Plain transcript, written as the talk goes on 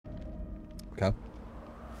Okay.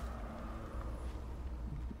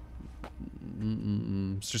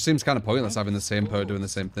 It just seems kind of pointless having the same perk doing the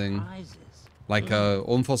same thing. Like,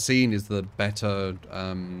 Unforeseen is the better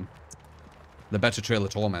Trail of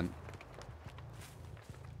Torment.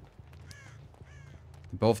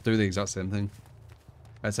 They both do the exact same thing.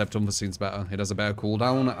 Except Unforeseen's better. It has a better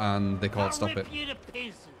cooldown and they can't stop it.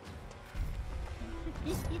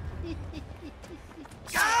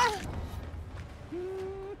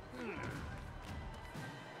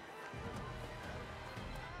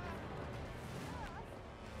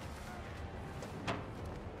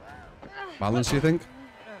 Balance, you think?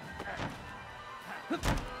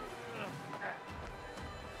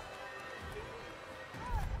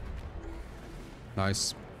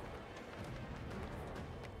 Nice.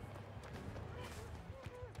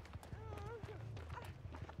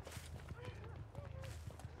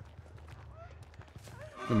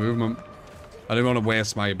 The movement. I didn't want to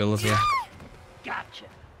waste my ability. Gotcha.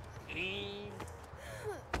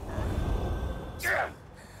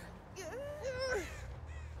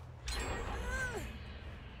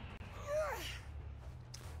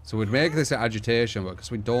 So we'd make this agitation, but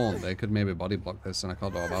because we don't, they could maybe body block this and I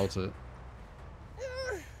can't do about it.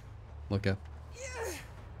 Look at.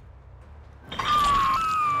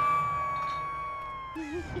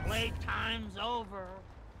 Playtime's over.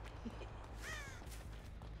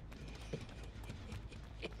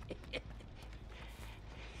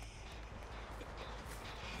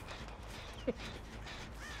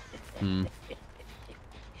 Hmm.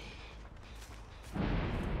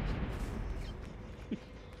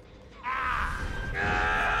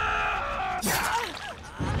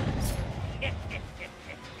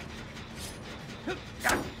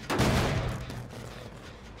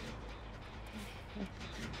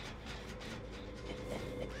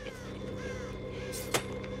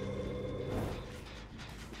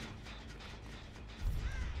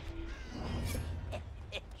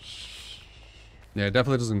 Yeah, it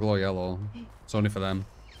definitely doesn't glow yellow. It's only for them.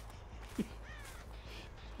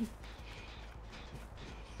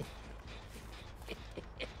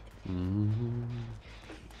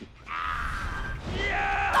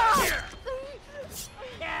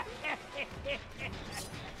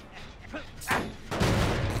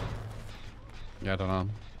 Yeah, I don't know.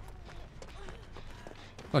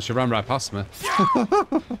 Oh, she ran right past me.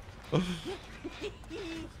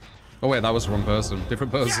 Oh wait, that was the wrong person.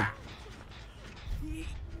 Different person.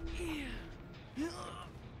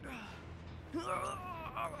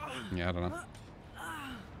 Yeah, I don't know.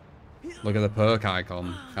 Look at the perk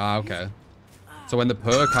icon. Ah, okay. So when the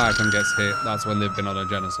perk icon gets hit, that's when they've been on a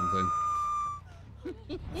gen or something.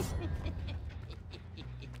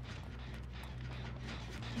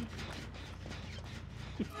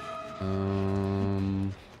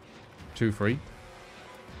 2-3.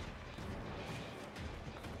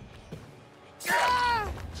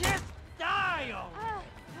 Just die already.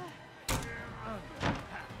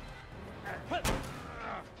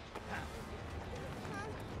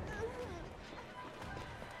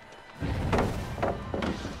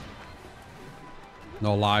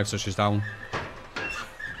 No life, so she's down.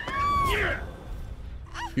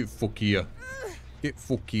 Get fuck here. Get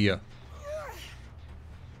fuck here.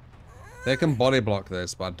 They can body block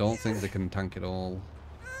this, but I don't think they can tank it all.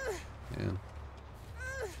 Yeah.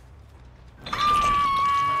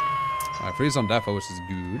 Alright, freeze on defo, which is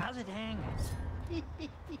good. How's it hang?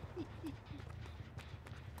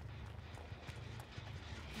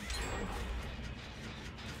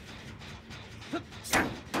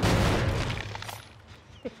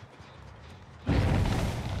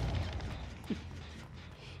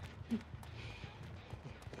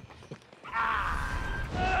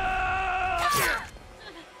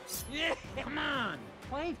 Come on,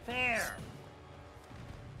 play fair.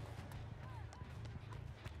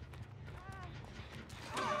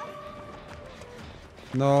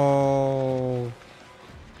 No.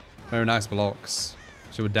 Very nice blocks.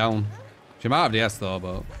 She was down. She might have the S though,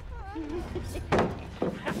 but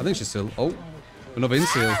I think she's still. Oh, another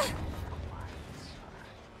inseal.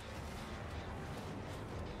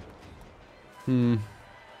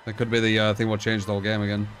 That could be the thing what changed the whole game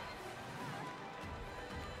again.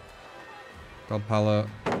 God pallet.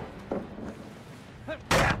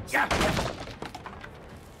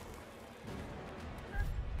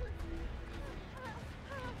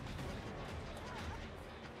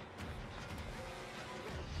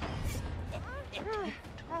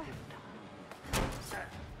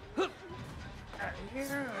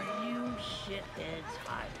 Where are you shitheads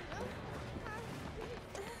hiding?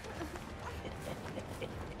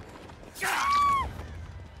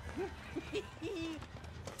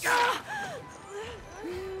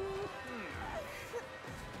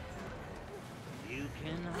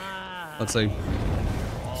 Let's see.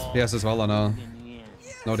 DS as well or no?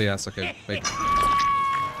 No DS, okay. Big.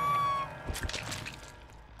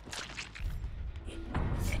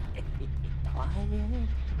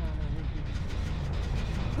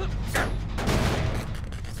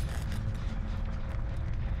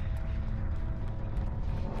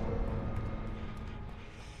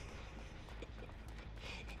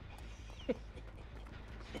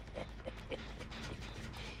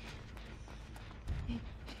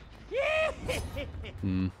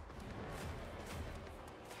 Hmm.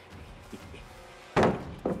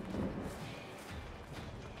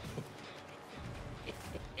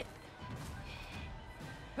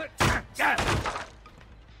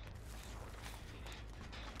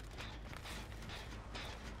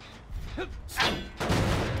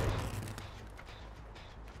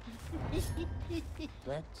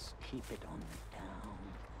 Let's keep it on the down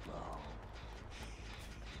low.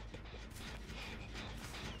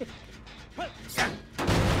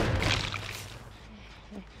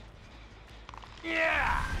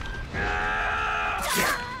 Yeah!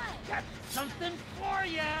 Got something for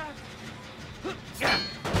ya!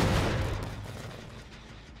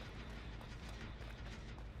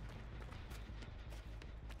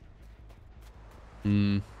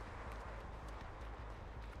 Hmm.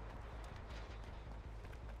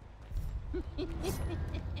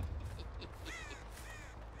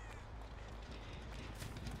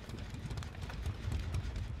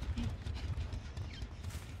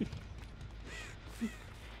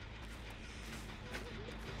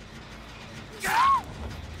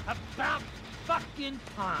 About fucking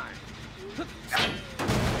time.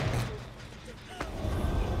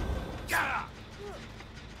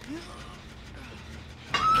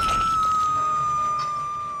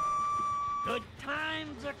 Good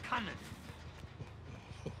times are coming.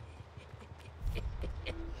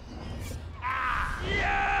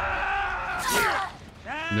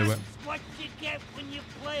 Knew it. That's what you get when you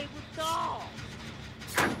play with dolls.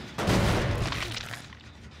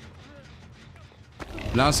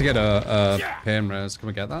 Nice to get a pain res. Can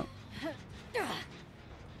we get that?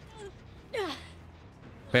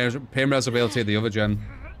 Pain res will be able to take the other gen.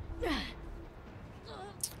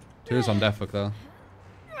 Two's on death hook though.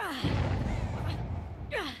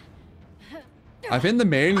 I think the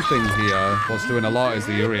main thing here, what's doing a lot, is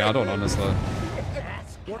the IRI add-on, honestly.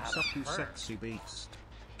 What's up, you sexy beast?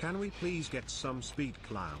 Can we please get some speed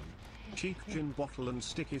clown, cheap gin bottle and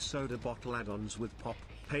sticky soda bottle add-ons with pop,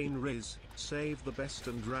 pain riz, save the best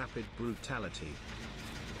and rapid brutality?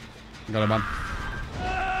 Got it, man.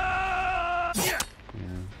 Yeah.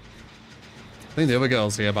 I think the other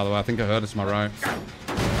girl's here, by the way. I think I heard it to my right.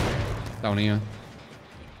 Down here.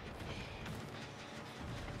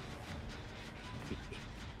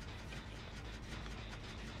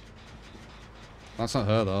 That's not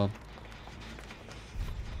her, though.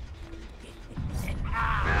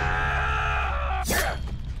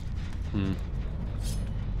 Hmm.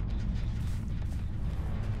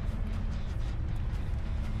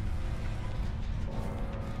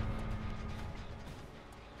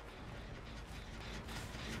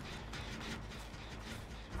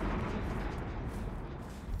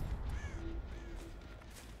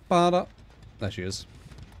 Bada. There she is.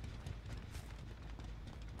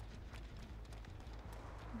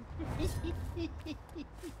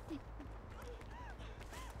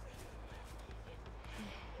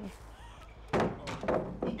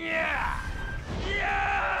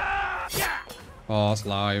 Oh, it's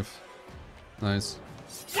live. Nice.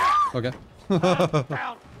 Okay.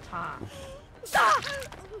 About time.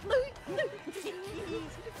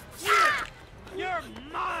 You're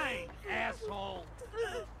mine, asshole.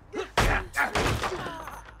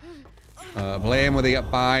 Blame with the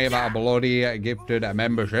buy about bloody gifted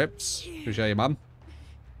memberships. Appreciate you, man.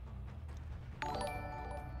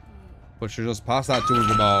 But she just passed that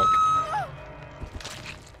 200 mark.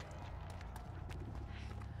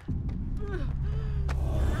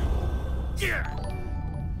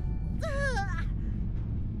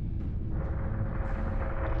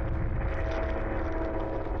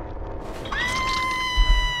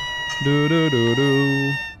 Do do do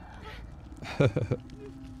do.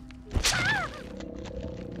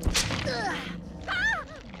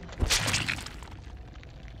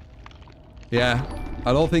 Yeah,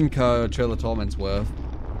 I don't think Trail of Torment's worth,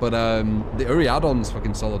 but the IRI add-on's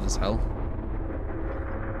fucking solid as hell.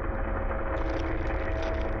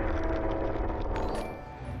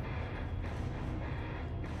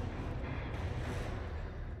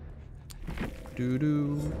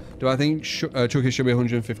 Do I think Chucky should be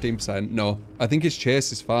 115%? No. I think his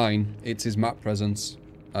chase is fine. It's his map presence.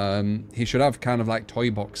 He should have kind of like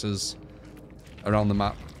toy boxes around the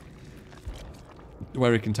map.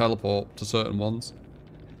 where he can teleport to certain ones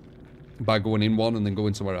by going in one and then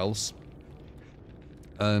going somewhere else.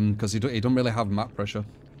 Because he don't really have map pressure.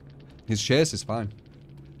 His chase is fine.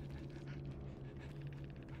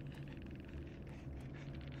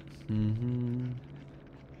 Mm-hmm.